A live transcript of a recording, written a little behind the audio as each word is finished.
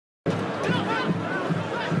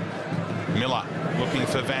Miller looking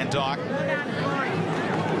for Van Dijk.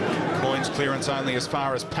 Coins clearance only as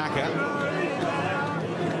far as Packer.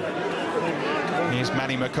 Here's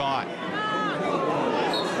McKay.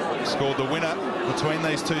 Scored the winner between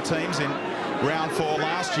these two teams in round 4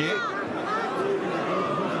 last year.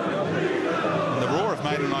 And the Roar have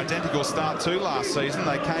made an identical start to last season.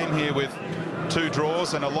 They came here with 2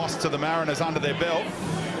 draws and a loss to the Mariners under their belt.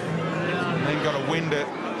 And then got a win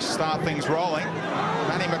to start things rolling.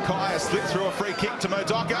 McKay has slipped through a free kick to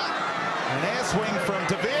Murdocca. An air swing from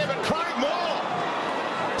Vere, but Craig Moore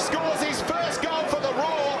scores his first goal for the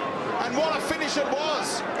Roar. And what a finish it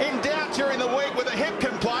was. In doubt during the week with a hip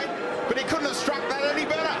complaint, but he couldn't have struck that any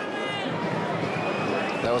better.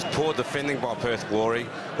 That was poor defending by Perth Glory.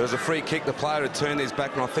 There was a free kick. The player had turned his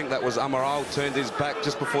back, and I think that was Amaral turned his back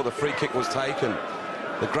just before the free kick was taken.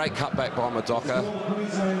 The great cutback by Murdocca.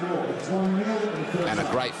 And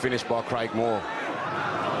a great finish by Craig Moore.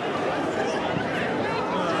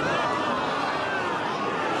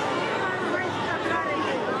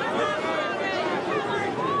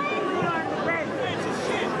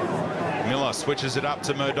 Miller switches it up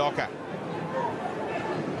to Murdocca.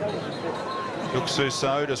 Hyuk-Su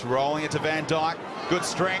just rolling it to Van Dijk. Good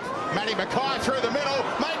strength. McKay through the middle.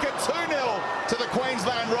 Make it 2-0 to the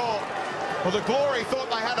Queensland Roar. Well, the Glory thought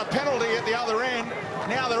they had a penalty at the other end.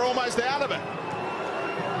 Now they're almost out of it.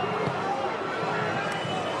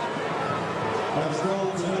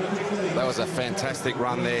 That was a fantastic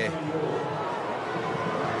run there.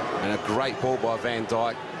 And a great ball by Van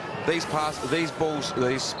Dijk. These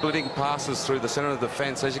splitting passes through the centre of the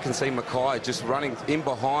defence, as you can see, McKay just running in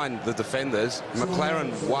behind the defenders.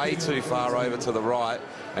 McLaren way too far over to the right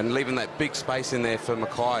and leaving that big space in there for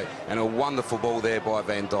McKay. And a wonderful ball there by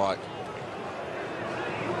Van Dijk.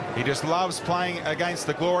 He just loves playing against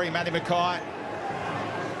the Glory. McKay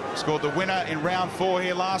scored the winner in round 4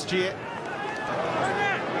 here last year.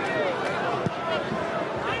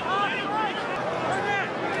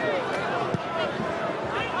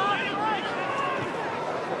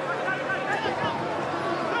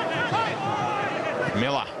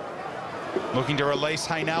 Miller looking to release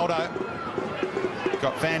Reinaldo.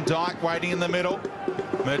 Got Van Dijk waiting in the middle.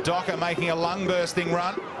 Murdocca making a lung-bursting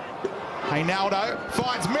run. Reinaldo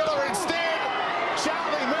finds Miller instead.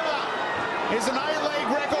 Charlie Miller is an A-League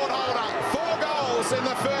record holder. 4 goals in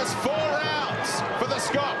the first 4 rounds for the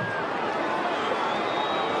Scot.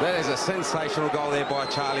 That is a sensational goal there by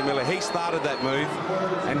Charlie Miller. He started that move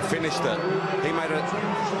and finished it. He made a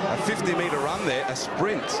 50-metre run there, a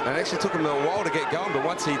sprint, and it actually took him a while to get going, but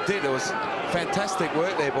once he did, it was fantastic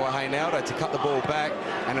work there by Reinaldo to cut the ball back,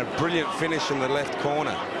 and a brilliant finish in the left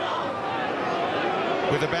corner.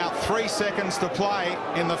 With about 3 seconds to play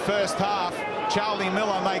in the first half, Charlie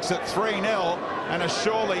Miller makes it 3-0 and has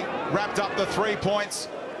surely wrapped up the 3 points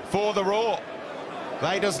for the Roar.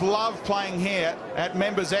 They just love playing here at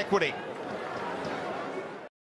Members Equity.